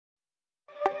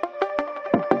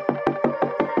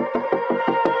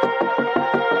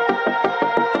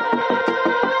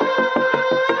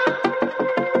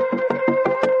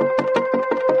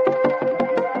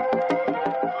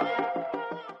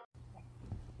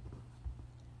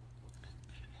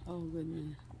Oh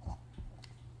goodness.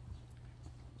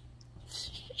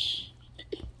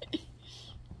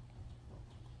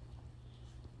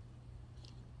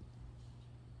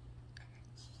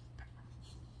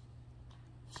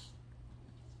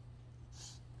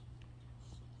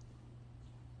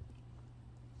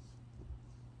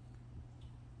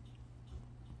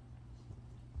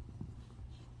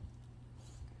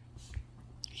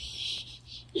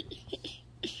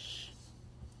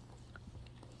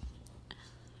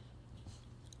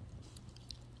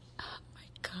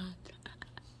 God.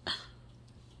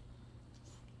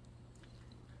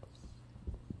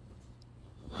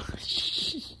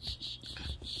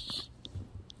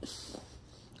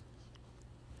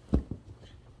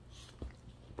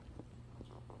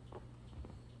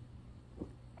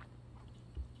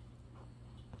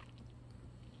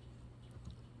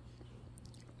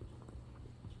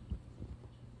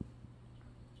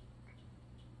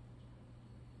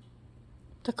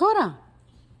 Dakota.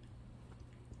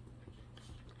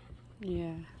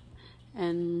 Yeah,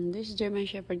 and this German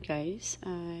Shepherd, guys,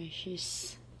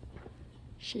 she's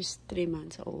 3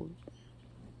 months old,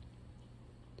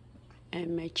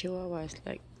 and my Chihuahua is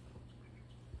like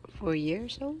 4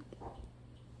 years old.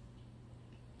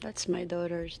 That's my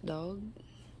daughter's dog.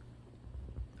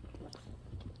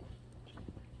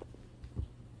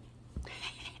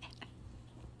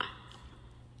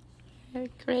 They're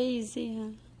crazy,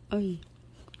 huh? Oy.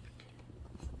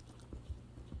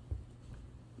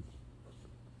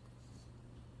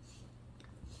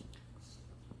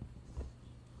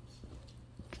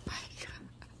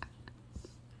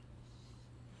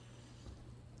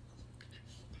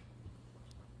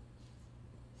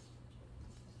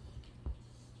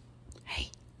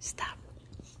 Stop.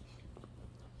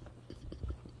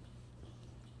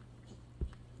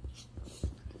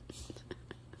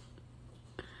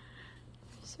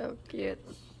 So cute.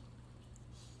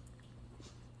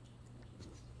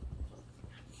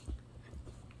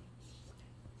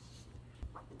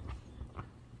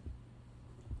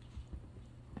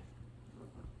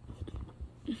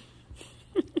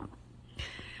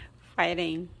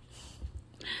 Fighting.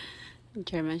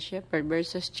 German Shepherd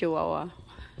versus Chihuahua.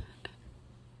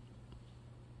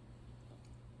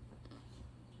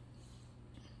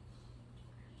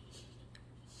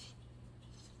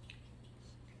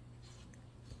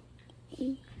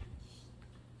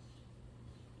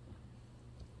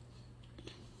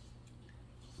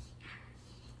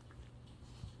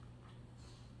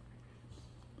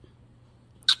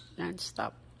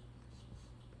 Non-stop.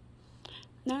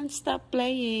 Non-stop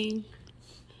playing.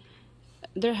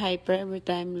 They're hyper every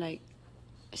time, like,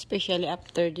 especially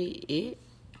after they eat.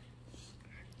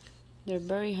 They're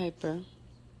very hyper.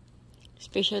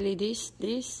 Especially this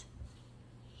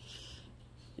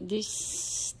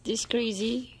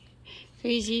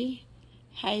crazy,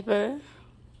 hyper.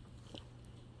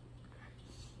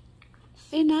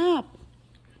 Enough.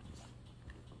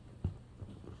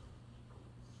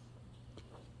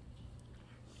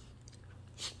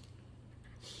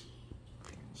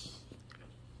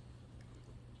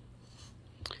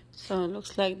 So it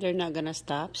looks like they're not gonna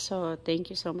stop. So thank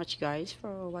you so much, guys,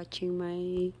 for watching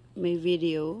my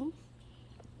video.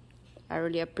 I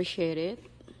really appreciate it.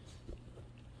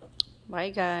 Bye,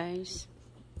 guys.